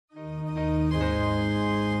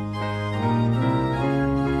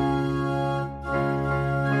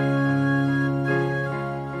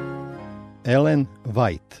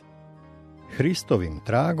Vajt, Hristovim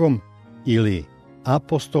tragom ili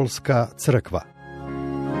apostolska crkva.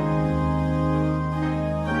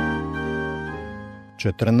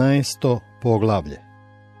 14. poglavlje.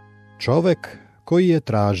 Čovek koji je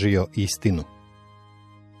tražio istinu.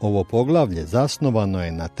 Ovo poglavlje zasnovano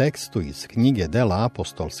je na tekstu iz knjige Dela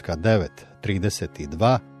apostolska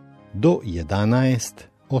 9:32 do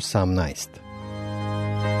 11:18.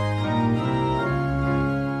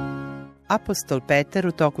 Apostol Petar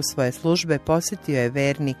u toku svoje službe posjetio je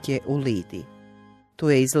vernike u Lidiji. Tu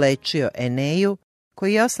je izlečio Eneju,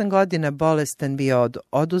 koji je 8 godina bolestan bio od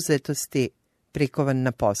oduzetosti, prikovan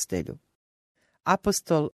na postelju.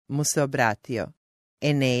 Apostol mu se obratio: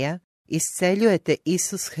 Eneja, isceljuje te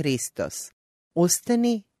Isus Hristos,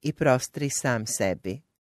 ustani i prostri sam sebi.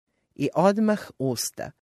 I odmah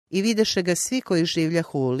usta, i videše ga svi koji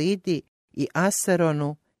življahu u Lidiji i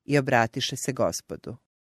Asaronu i obratiše se Gospodu.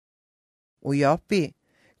 U Jopi,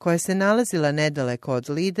 koja se nalazila nedaleko od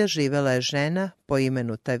Lide, živela je žena po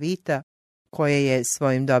imenu Tavita, koja je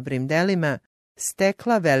svojim dobrim delima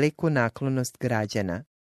stekla veliku naklonost građana.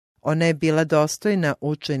 Ona je bila dostojna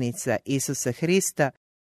učenica Isusa Hrista,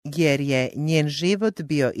 jer je njen život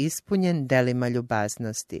bio ispunjen delima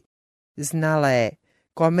ljubaznosti. Znala je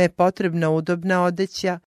kome je potrebna udobna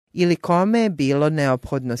odeća ili kome je bilo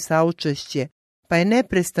neophodno saučešće, pa je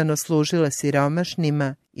neprestano služila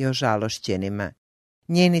siromašnima i ožalošćenima.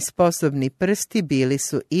 Njeni sposobni prsti bili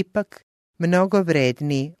su ipak mnogo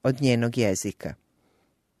vredniji od njenog jezika.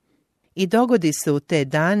 I dogodi se u te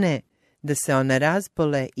dane da se ona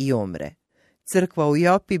razbole i umre. Crkva u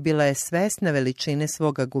Jopi bila je svesna veličine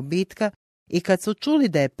svoga gubitka i kad su čuli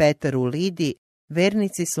da je Petar u Lidiji,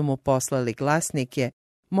 vernici su mu poslali glasnike,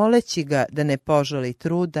 moleći ga da ne požali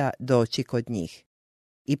truda doći kod njih.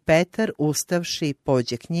 I Petar, ustavši,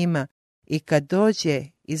 pođe k njima i kad dođe,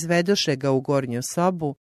 izvedoše ga u gornju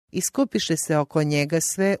sobu i skupiše se oko njega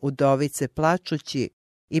sve udovice plačući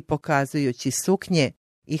i pokazujući suknje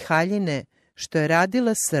i haljine što je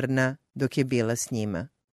radila srna dok je bila s njima.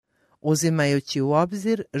 Uzimajući u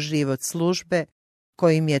obzir život službe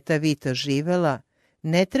kojim je Tavita živela,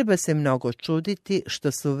 ne treba se mnogo čuditi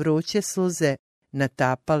što su vruće suze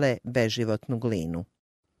natapale beživotnu glinu.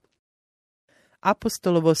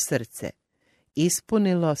 Apostolovo srce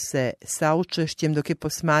ispunilo se saučešćem dok je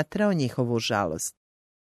posmatrao njihovu žalost.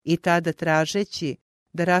 I tada, tražeći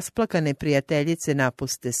da rasplakane prijateljice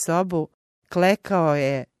napuste sobu, klekao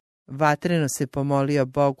je, vatreno se pomolio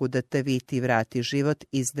Bogu da Taviti vrati život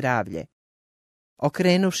i zdravlje.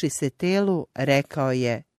 Okrenuvši se telu, rekao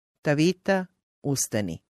je: Tavita,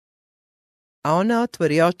 ustani. A ona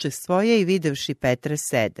otvori oči svoje i videvši Petra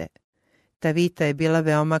sede. Tavita je bila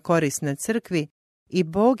veoma korisna crkvi i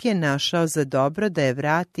Bog je našao za dobro da je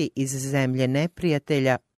vrati iz zemlje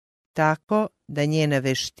neprijatelja, tako da njena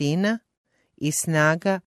veština i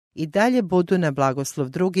snaga i dalje budu na blagoslov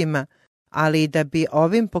drugima, ali i da bi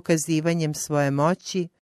ovim pokazivanjem svoje moći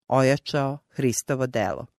ojačao Hristovo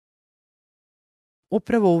delo.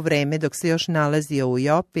 Upravo u vreme dok se još nalazio u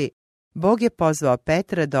Jopi, Bog je pozvao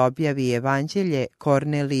Petra da objavi evanđelje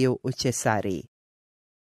Korneliju u Ćesariji.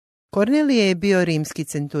 Kornelije je bio rimski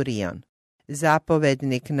centurion,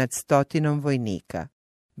 zapovednik nad 100 vojnika.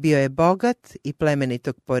 Bio je bogat i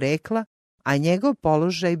plemenitog porekla, a njegov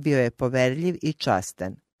položaj bio je poverljiv i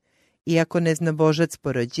častan. Iako neznabožac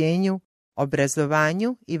po rođenju,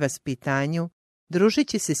 obrazovanju i vaspitanju,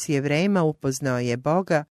 družići se s Jevrejima upoznao je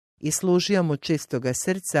Boga i služio mu čistoga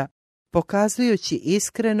srca, pokazujući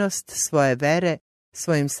iskrenost svoje vere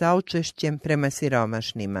svojim saučešćem prema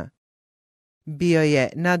siromašnima. Bio je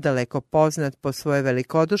nadaleko poznat po svojoj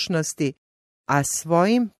velikodušnosti, a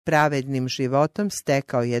svojim pravednim životom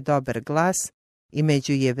stekao je dobar glas i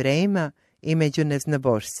među Jevrejima i među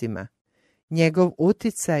neznabošcima. Njegov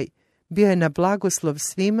uticaj bio je na blagoslov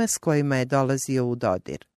svima s kojima je dolazio u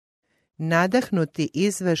dodir. Nadahnuti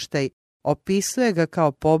izveštaj opisuje ga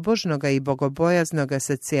kao pobožnoga i bogobojaznoga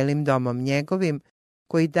sa cijelim domom njegovim,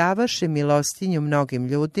 koji davaše milostinju mnogim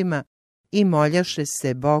ljudima i moljaše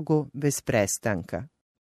se Bogu bez prestanka.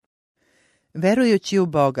 Verujući u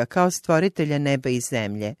Boga kao stvoritelja neba i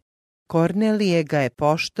zemlje, Kornelije ga je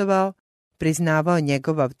poštovao, priznavao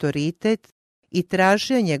njegov autoritet i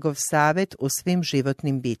tražio njegov savjet u svim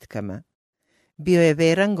životnim bitkama. Bio je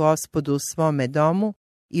veran Gospodu u svome domu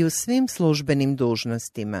i u svim službenim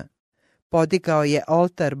dužnostima. Podigao je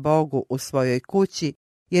oltar Bogu u svojoj kući,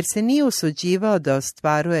 jer se nije usuđivao da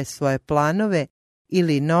ostvaruje svoje planove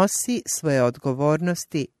ili nosi svoje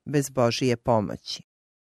odgovornosti bez Božije pomoći.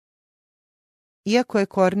 Iako je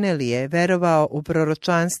Kornelije verovao u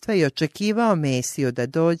proročanstva i očekivao Mesiju da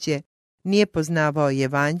dođe, nije poznavao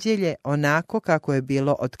evanđelje onako kako je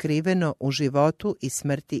bilo otkriveno u životu i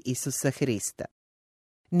smrti Isusa Hrista.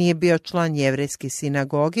 Nije bio član jevrejske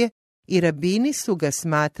sinagoge i rabini su ga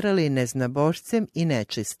smatrali neznabošcem i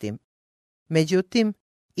nečistim. Međutim,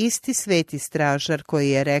 isti sveti stražar koji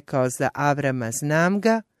je rekao za Avrama znam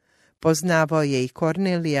ga, poznavao je i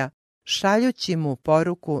Kornelija, šaljući mu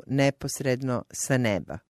poruku neposredno sa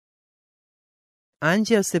neba.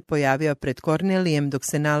 Anđeo se pojavio pred Kornelijem dok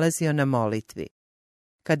se nalazio na molitvi.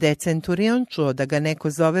 Kada je centurion čuo da ga neko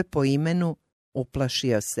zove po imenu,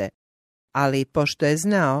 uplašio se, ali pošto je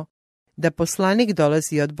znao da poslanik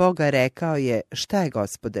dolazi od Boga, rekao je: šta je,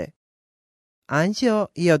 Gospode? Anđeo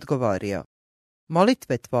je odgovorio: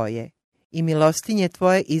 molitve tvoje i milostinje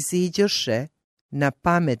tvoje iziđoše na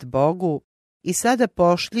pamet Bogu i sada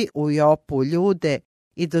pošli u Jopu ljude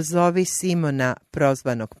i dozovi Simona,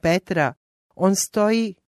 prozvanog Petra, on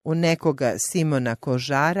stoji u nekoga Simona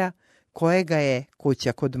kožara, kojega je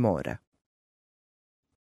kuća kod mora.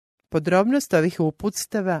 Podrobnost ovih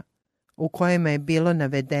uputstava, u kojima je bilo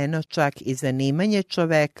navedeno čak i zanimanje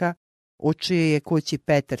čoveka u čijoj je kući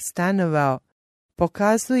Petar stanovao,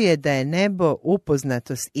 pokazuje da je nebo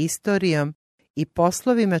upoznato s istorijom i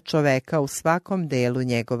poslovima čoveka u svakom delu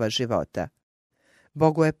njegova života.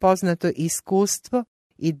 Bogu je poznato iskustvo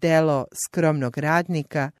i delo skromnog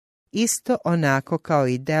radnika, isto onako kao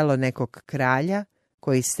i delo nekog kralja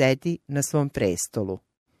koji sedi na svom prestolu.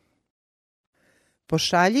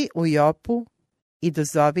 Pošalji u Jopu i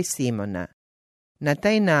dozovi Simona. Na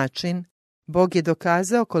taj način Bog je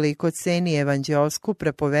dokazao koliko ceni evanđeosku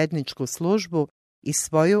propovedničku službu i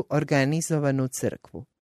svoju organizovanu crkvu.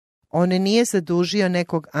 On nije zadužio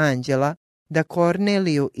nekog anđela da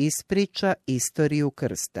Korneliju ispriča istoriju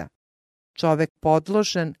krsta. Čovek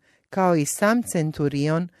podložan, kao i sam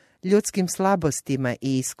centurion, ljudskim slabostima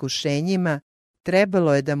i iskušenjima,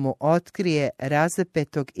 trebalo je da mu otkrije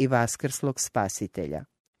razapetog i vaskrslog spasitelja.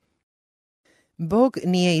 Bog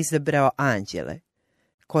nije izabrao anđele,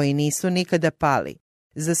 koji nisu nikada pali,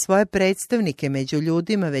 za svoje predstavnike među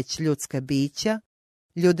ljudima, već ljudska bića,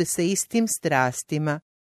 ljude sa istim strastima,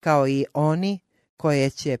 kao i oni koje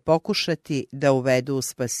će pokušati da uvedu u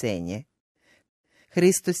spasenje.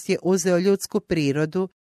 Hristos je uzeo ljudsku prirodu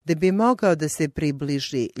da bi mogao da se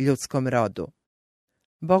približi ljudskom rodu.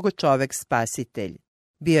 Bogo čovek spasitelj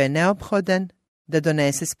bio je neophodan da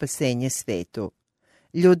donese spasenje svetu.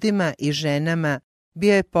 Ljudima i ženama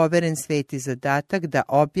bio je poveren sveti zadatak da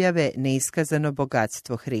objave neiskazano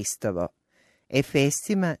bogatstvo Hristovo.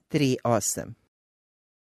 Efesima 3:8.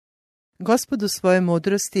 Gospod u svoje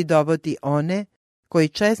mudrosti dovodi one koji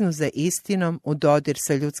čeznu za istinom u dodir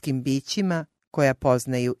sa ljudskim bićima koja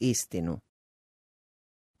poznaju istinu.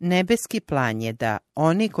 Nebeski plan je da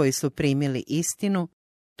oni koji su primili istinu,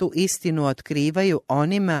 tu istinu otkrivaju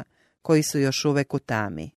onima koji su još uvek u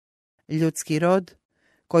tami. Ljudski rod,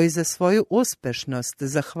 koji za svoju uspešnost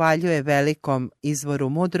zahvaljuje velikom izvoru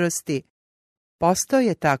mudrosti, postao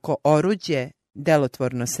je tako oruđe,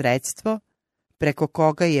 delotvorno sredstvo, preko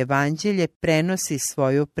koga i evanđelje prenosi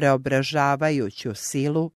svoju preobražavajuću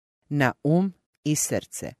silu na i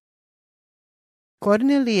srce.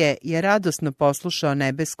 Kornelije je radosno poslušao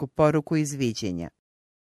nebesku poruku iz viđenja.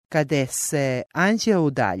 Kada se anđeo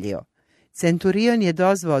udaljio, centurion je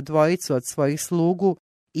dozvao dvojicu od svojih slugu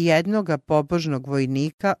i jednoga pobožnog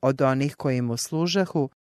vojnika od onih koji mu služahu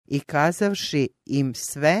i kazavši im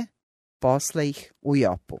sve, posle ih u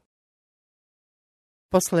Jopu.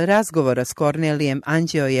 Posle razgovora s Kornelijem,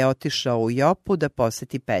 anđeo je otišao u Jopu da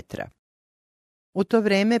poseti Petra. U to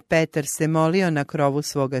vreme Petar se molio na krovu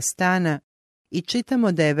svoga stana i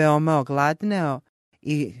čitamo da je veoma ogladneo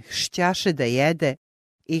i štjaše da jede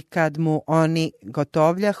i kad mu oni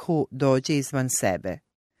gotovljahu dođe izvan sebe.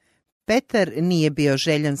 Petar nije bio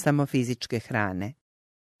željan samo fizičke hrane.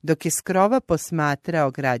 Dok je s krova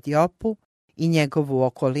posmatrao grad Jopu i njegovu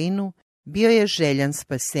okolinu, bio je željan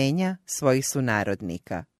spasenja svojih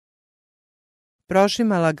sunarodnika.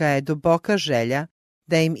 Prožimala ga je duboka želja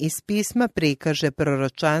da im iz pisma prikaže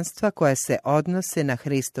proročanstva koja se odnose na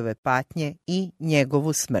Hristove patnje i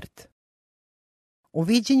njegovu smrt. U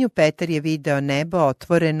viđenju Petar je video nebo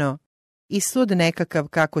otvoreno i sud nekakav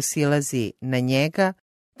kako silazi na njega,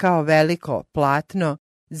 kao veliko platno,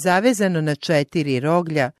 zavezano na 4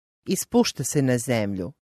 roglja i spušta se na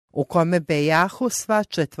zemlju, u kome bejahu sva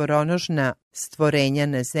četvoronožna stvorenja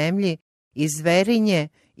na zemlji, i zverinje,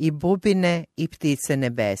 i bubine, i ptice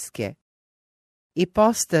nebeske. I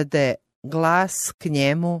postade glas k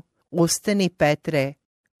njemu: ustani, Petre,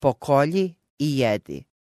 pokolji i jedi.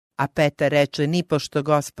 A Petar reče: nipošto,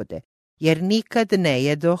 Gospode, jer nikad ne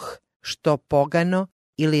jedoh što pogano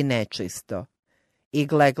ili nečisto. I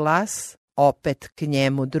gle glas, opet k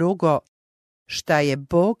njemu drugo, šta je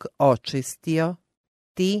Bog očistio,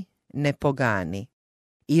 ti ne pogani.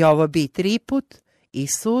 I ovo bi 3 put i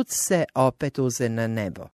sud se opet uze na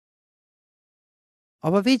nebo.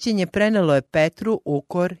 Ovo viđenje prenelo je Petru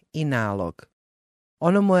ukor i nalog.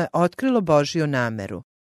 Ono mu je otkrilo Božju nameru,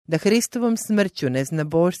 da Hristovom smrću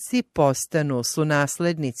neznabošci postanu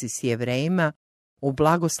sunaslednici s Jevrejima u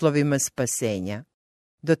blagoslovima spasenja.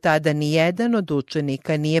 Do tada nijedan od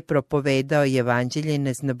učenika nije propovedao evanđelje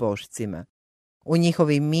neznabošcima. U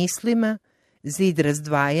njihovim mislima zid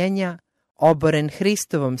razdvajanja, oboren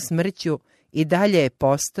Hristovom smrću, i dalje je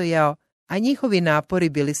postojao, a njihovi napori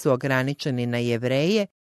bili su ograničeni na Jevreje,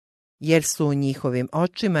 jer su u njihovim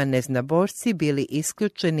očima neznabošci bili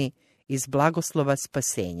isključeni iz blagoslova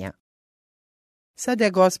spasenja. Sada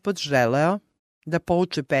je Gospod želeo da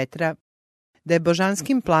pouči Petra da je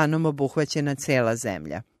božanskim planom obuhvaćena cela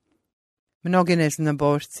zemlja. Mnogi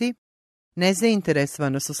neznabošci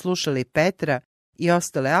nezainteresovano su slušali Petra i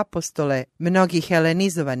ostale apostole, mnogi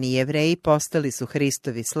helenizovani Jevreji postali su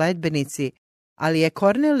Hristovi sledbenici, ali je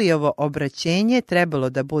Kornelijevo obraćenje trebalo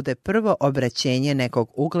da bude prvo obraćenje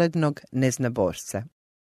nekog uglednog neznabošca.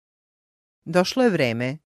 Došlo je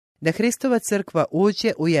vreme da Hristova crkva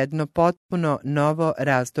uđe u jedno potpuno novo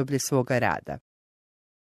razdoblje svoga rada.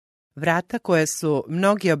 Vrata koje su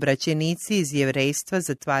mnogi obraćenici iz jevrejstva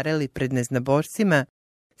zatvarali pred neznabošcima,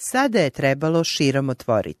 sada je trebalo širom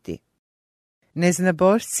otvoriti.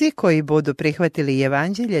 Neznabošci koji budu prihvatili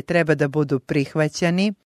evanđelje treba da budu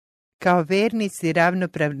prihvaćani kao vernici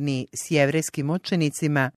ravnopravni s jevrejskim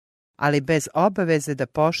učenicima, ali bez obaveze da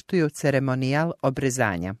poštuju ceremonijal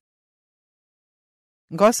obrezanja.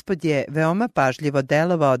 Gospod je veoma pažljivo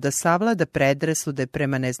delovao da savlada predrasude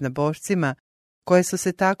prema neznabošcima koje su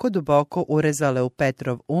se tako duboko urezale u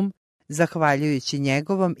Petrov zahvaljujući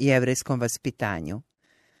njegovom jevrejskom vaspitanju.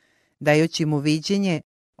 Dajući mu viđenje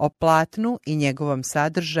o platnu i njegovom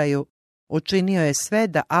sadržaju, učinio je sve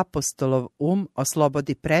da apostolov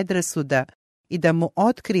oslobodi predrasuda i da mu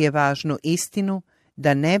otkrije važnu istinu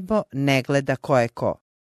da nebo ne gleda ko je ko,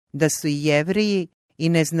 da su i Jevriji i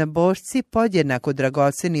neznabošci podjednako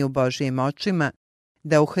dragoceni u Božijim očima,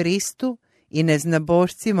 da u Hristu i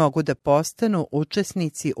neznabošci mogu da postanu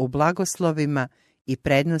učesnici u blagoslovima i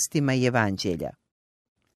prednostima evanđelja.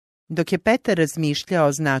 Dok je Petar razmišljao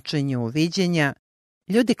o značenju viđenja,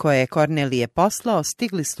 ljudi koje je Kornelije poslao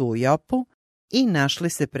stigli su u Jopu i našli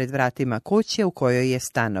se pred vratima kuće u kojoj je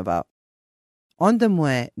stanovao. Onda mu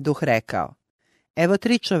je duh rekao: evo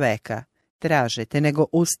 3 čoveka, traže te, nego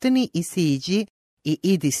ustani i siđi i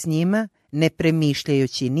idi s njima, ne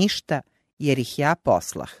premišljajući ništa, jer ih ja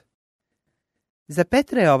poslah. Za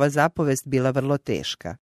Petra je ova zapovest bila vrlo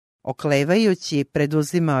teška. Oklevajući,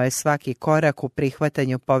 preduzimao je svaki korak u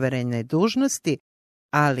prihvatanju poverene dužnosti,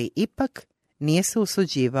 ali ipak nije se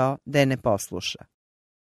usuđivao da je ne posluša.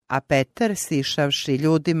 A Petar, sišavši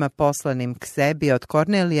ljudima poslanim k sebi od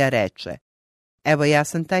Kornelija, reče: evo ja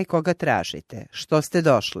sam taj koga tražite, što ste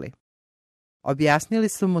došli? Objasnili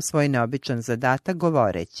su mu svoj neobičan zadatak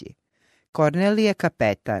govoreći: Kornelije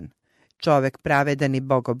kapetan, čovek pravedan i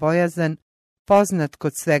bogobojazan, poznat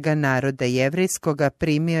kod svega naroda jevrejskoga,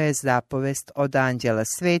 primio je zapovest od anđela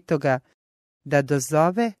svetoga da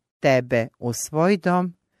dozove tebe u svoj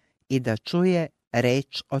dom i da čuje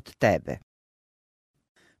reč od tebe.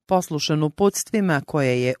 Poslušan uputstvima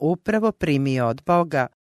koje je upravo primio od Boga,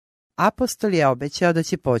 apostol je obećao da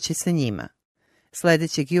će poći sa njima.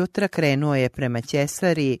 Sledećeg jutra krenuo je prema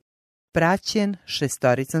Ćesariji, praćen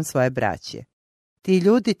 6 svoje braće. Ti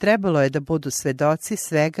ljudi trebalo je da budu svedoci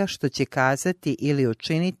svega što će kazati ili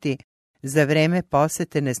učiniti za vreme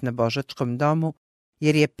posete neznabožačkom domu,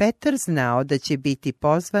 jer je Petar znao da će biti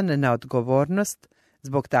pozvan na odgovornost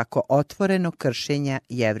zbog tako otvorenog kršenja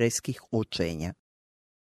jevrejskih učenja.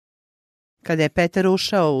 Kada je Petar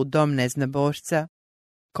ušao u dom neznabošca,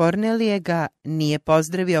 Kornelije ga nije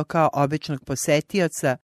pozdravio kao običnog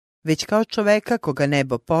posetioca, već kao čoveka koga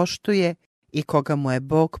nebo poštuje i koga mu je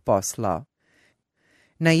Bog poslao.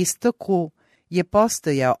 Na istoku je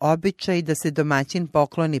postojao običaj da se domaćin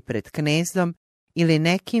pokloni pred knezom ili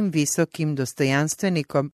nekim visokim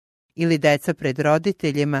dostojanstvenikom ili deca pred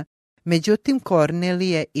roditeljima, međutim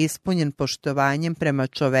Kornelije, ispunjen poštovanjem prema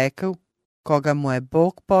čoveku koga mu je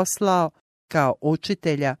Bog poslao kao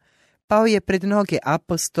učitelja, pao je pred noge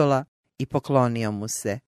apostola i poklonio mu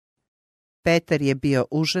se. Petar je bio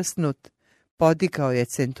užasnut, podigao je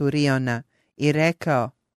centuriona i rekao: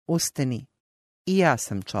 ustani, i ja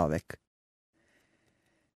sam čovek.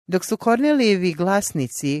 Dok su Kornelijevi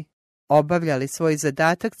glasnici obavljali svoj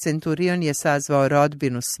zadatak, centurion je sazvao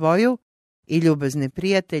rodbinu svoju i ljubazne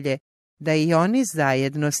prijatelje da i oni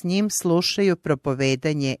zajedno s njim slušaju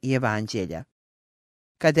propovedanje evanđelja.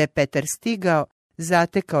 Kada je Petar stigao,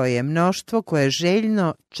 zatekao je mnoštvo koje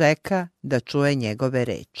željno čeka da čuje njegove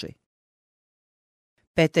reči.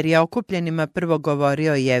 Petar je okupljenima prvo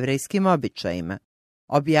govorio o jevrejskim običajima.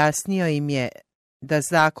 Objasnio im je da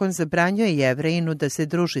zakon zabranjuje Jevrejinu da se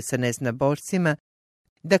druži sa neznabošcima,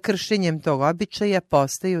 da kršenjem tog običaja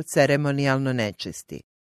postaju ceremonijalno nečisti.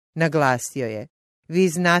 Naglasio je: vi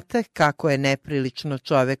znate kako je neprilično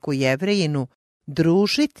čoveku Jevrejinu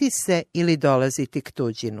družiti se ili dolaziti k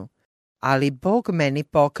tuđinu, ali Bog meni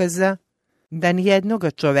pokaza da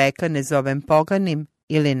nijednoga čoveka ne zovem poganim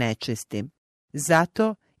ili nečistim.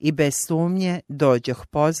 Zato i bez sumnje dođoh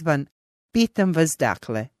pozvan, pitam vas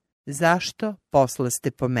dakle, zašto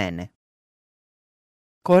poslaste po mene?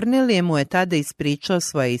 Kornelije mu je tada ispričao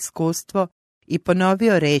svoje iskustvo i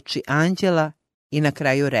ponovio reči anđela i na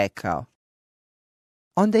kraju rekao: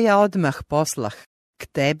 onda ja odmah poslah k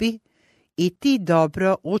tebi i ti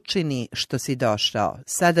dobro učini što si došao.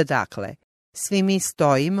 Sada dakle, svi mi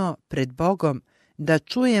stojimo pred Bogom da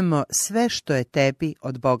čujemo sve što je tebi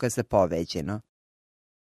od Boga zapoveđeno.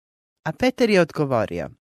 A Petar je odgovorio: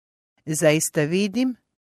 zaista vidim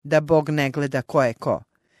da Bog ne gleda ko je ko,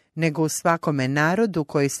 nego u svakome narodu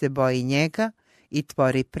koji se boji njega i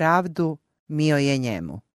tvori pravdu, mio je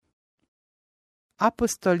njemu.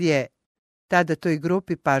 Apostol je tada toj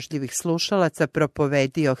grupi pažljivih slušalaca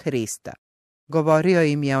propovedio Hrista. Govorio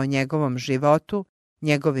im je o njegovom životu,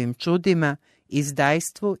 njegovim čudima,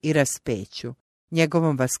 izdajstvu i raspeću,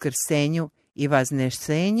 njegovom vaskrsenju i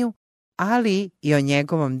vaznešenju, ali i o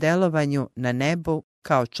njegovom delovanju na nebu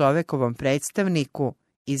kao čovekovom predstavniku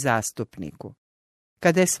i zastupniku.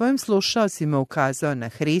 Kada je svojim slušalcima ukazao na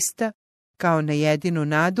Hrista kao na jedinu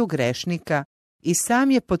nadu grešnika, i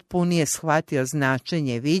sam je potpunije shvatio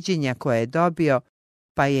značenje viđenja koje je dobio,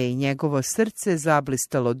 pa je i njegovo srce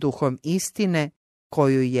zablistalo duhom istine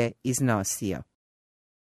koju je iznosio.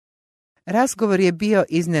 Razgovor je bio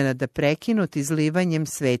iznenada prekinut izlivanjem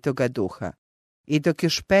Svetoga Duha. I dok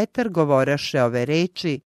još Petar govoraše ove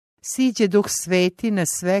reči, siđe Duh Sveti na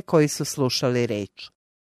sve koji su slušali reč.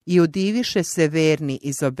 I udiviše se verni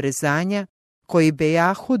iz obrezanja, koji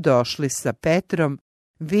bejahu došli sa Petrom,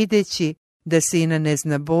 videći da se i na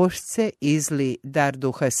neznabošce izli dar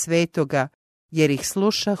Duha Svetoga, jer ih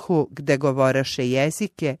slušahu gde govoraše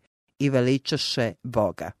jezike i veličaše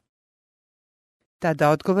Boga. Tada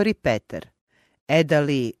odgovori Petar: da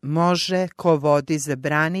li može ko vodi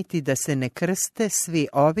zabraniti da se ne krste svi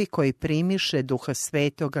ovi koji primiše Duha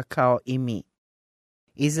Svetoga kao i mi?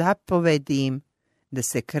 I zapovedi im da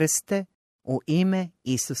se krste u ime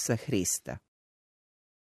Isusa Hrista.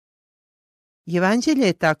 Evanđelje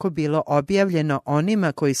je tako bilo objavljeno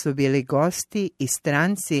onima koji su bili gosti i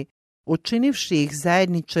stranci, učinivši ih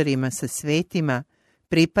zajedničarima sa svetima,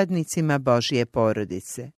 pripadnicima Božje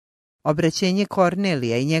porodice. Obraćenje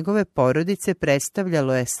Kornelija i njegove porodice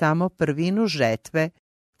predstavljalo je samo prvinu žetve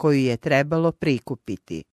koju je trebalo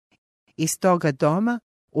prikupiti. Iz toga doma,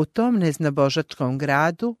 u tom neznabožačkom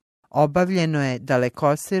gradu, obavljeno je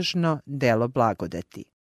dalekosežno delo blagodati.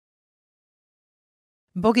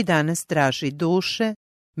 Bog i danas traži duše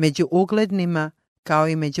među uglednima kao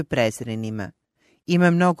i među prezrenima.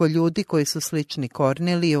 Ima mnogo ljudi koji su slični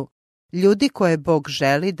Korneliju, ljudi koje Bog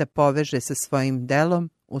želi da poveže sa svojim delom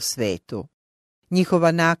u svetu.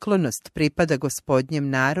 Njihova naklonost pripada Gospodnjem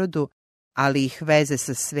narodu, ali ih veze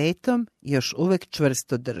sa svetom još uvek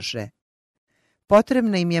čvrsto drže.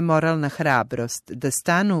 Potrebna im je moralna hrabrost da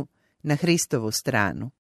stanu na Hristovu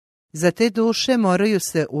stranu. Za te duše moraju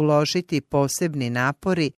se uložiti posebni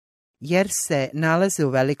napori, jer se nalaze u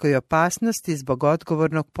velikoj opasnosti zbog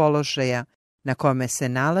odgovornog položaja na kome se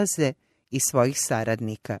nalaze i svojih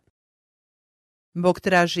saradnika. Bog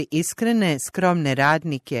traži iskrene, skromne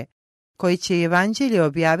radnike koji će evanđelje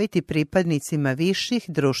objaviti pripadnicima viših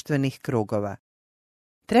društvenih krugova.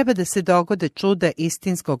 Treba da se dogode čuda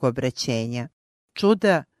istinskog obraćenja,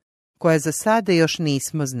 čuda koja za sada još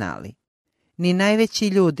nismo znali. Ni najveći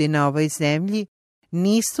ljudi na ovoj zemlji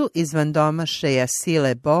nisu izvan domašaja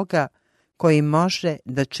sile Boga koji može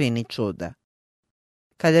da čini čuda.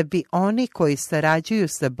 Kada bi oni koji sarađuju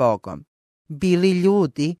sa Bogom bili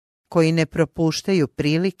ljudi koji ne propuštaju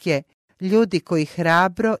prilike, ljudi koji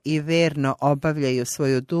hrabro i verno obavljaju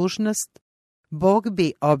svoju dužnost, Bog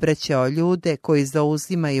bi obraćao ljude koji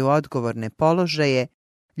zauzimaju odgovorne položaje,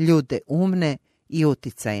 ljude umne i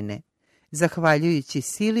uticajne. Zahvaljujući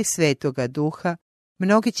sili Svetoga Duha,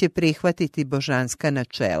 mnogi će prihvatiti božanska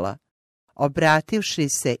načela. Obrativši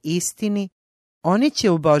se istini, oni će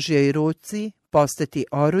u Božjoj ruci postati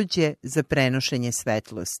oruđe za prenošenje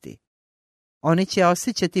svetlosti. oni će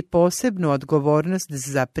osjećati posebnu odgovornost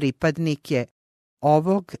za pripadnike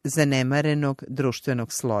ovog zanemarenog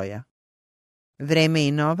društvenog sloja. Vreme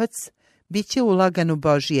i novac bit će ulagan u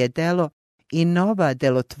Božje delo i nova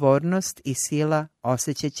delotvornost i sila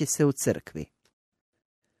osjećat će se u crkvi.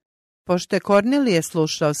 Pošto je Kornelije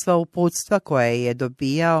slušao sva uputstva koje je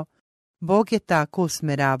dobijao, Bog je tako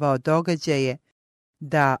usmeravao događaje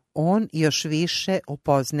da on još više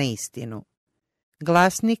upozna istinu.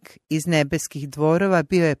 Glasnik iz nebeskih dvorova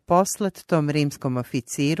bio je poslat tom rimskom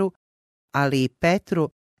oficiru, ali i Petru,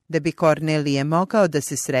 da bi Kornelije mogao da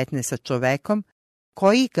se sretne sa čovekom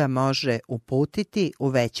koji ga može uputiti u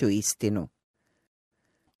veću istinu.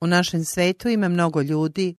 U našem svetu ima mnogo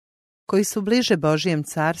ljudi koji su bliže Božijem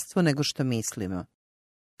carstvu nego što mislimo.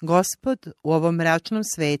 Gospod u ovom mračnom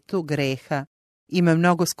svetu greha ima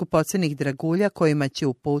mnogo skupocenih dragulja kojima će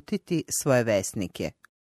uputiti svoje vesnike.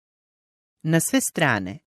 Na sve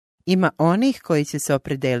strane ima onih koji će se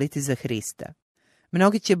opredeliti za Hrista.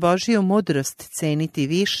 Mnogi će Božiju mudrost ceniti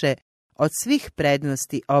više od svih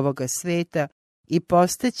prednosti ovoga sveta i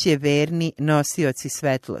postaće verni nosioci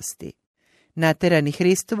svetlosti. Naterani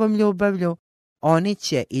Hristovom ljubavlju, oni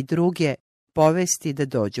će i druge povesti da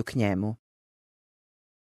dođu k njemu.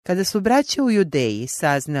 Kada su braća u Judeji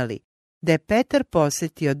saznali da je Petar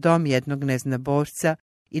posetio dom jednog neznabošca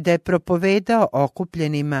i da je propovedao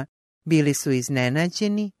okupljenima, bili su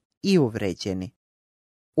iznenađeni i uvređeni.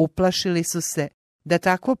 Uplašili su se da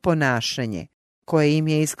takvo ponašanje, koje im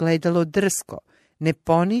je izgledalo drsko, ne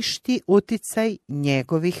poništi uticaj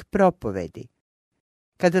njegovih propovedi.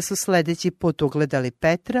 Kada su sledeći put ugledali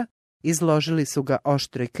Petra, izložili su ga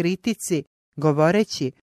oštroj kritici,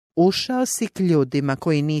 govoreći: ušao si k ljudima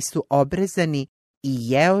koji nisu obrezani i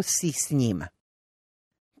jeo si s njima.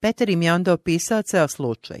 Petar im je onda opisao ceo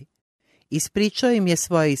slučaj. Ispričao im je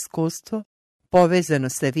svoje iskustvo, povezano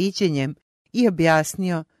sa viđenjem, i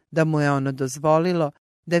objasnio da mu je ono dozvolilo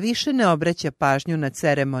da više ne obraća pažnju na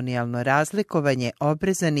ceremonijalno razlikovanje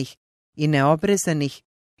obrezanih i neobrezanih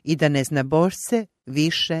i da neznabošce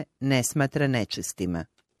više ne smatra nečistima.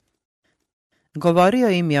 Govorio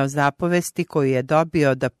im je o zapovesti koju je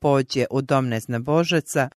dobio da pođe u dom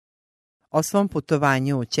neznabožaca, o svom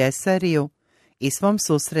putovanju u Ćesariju i svom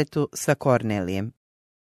susretu sa Kornelijem.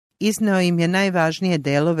 Izneo im je najvažnije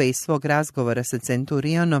delove iz svog razgovora sa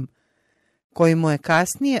centurionom, koji mu je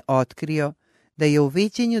kasnije otkrio da je u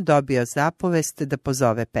viđenju dobio zapovest da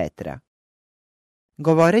pozove Petra.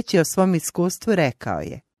 Govoreći o svom iskustvu, rekao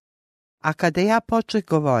je: a kada ja počeh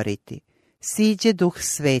govoriti, siđe Duh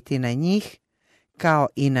Sveti na njih, kao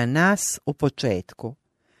i na nas u početku.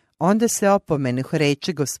 Onda se opomenuh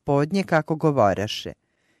reči Gospodnje kako govoraše: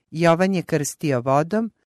 Jovan je krstio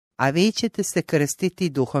vodom, a vi ćete se krstiti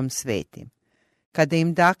Duhom Svetim. Kada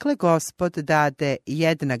im dakle Gospod dade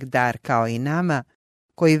jednak dar kao i nama,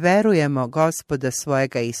 koji verujemo Gospoda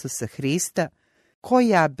svojega Isusa Hrista, ko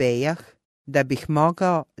ja bejah da bih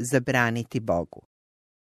mogao zabraniti Bogu.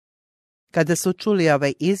 Kada su čuli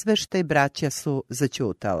ovaj izveštaj, braća su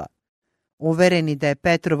zaćutala. Uvereni da je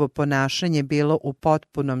Petrovo ponašanje bilo u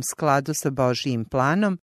potpunom skladu sa Božijim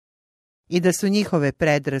planom i da su njihove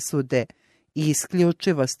predrasude i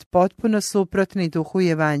isključivost potpuno suprotni duhu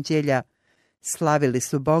evanđelja, slavili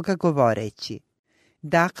su Boga govoreći: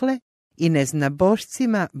 dakle, i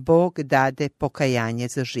neznabošcima Bog dade pokajanje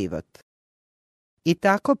za život. I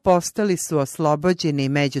tako postali su oslobođeni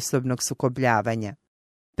međusobnog sukobljavanja.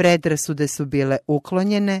 Predrasude su bile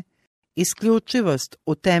uklonjene, isključivost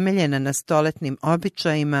utemeljena na stoletnim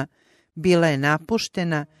običajima bila je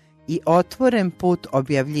napuštena i otvoren put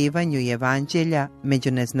objavljivanju evanđelja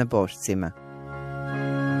među neznabošcima.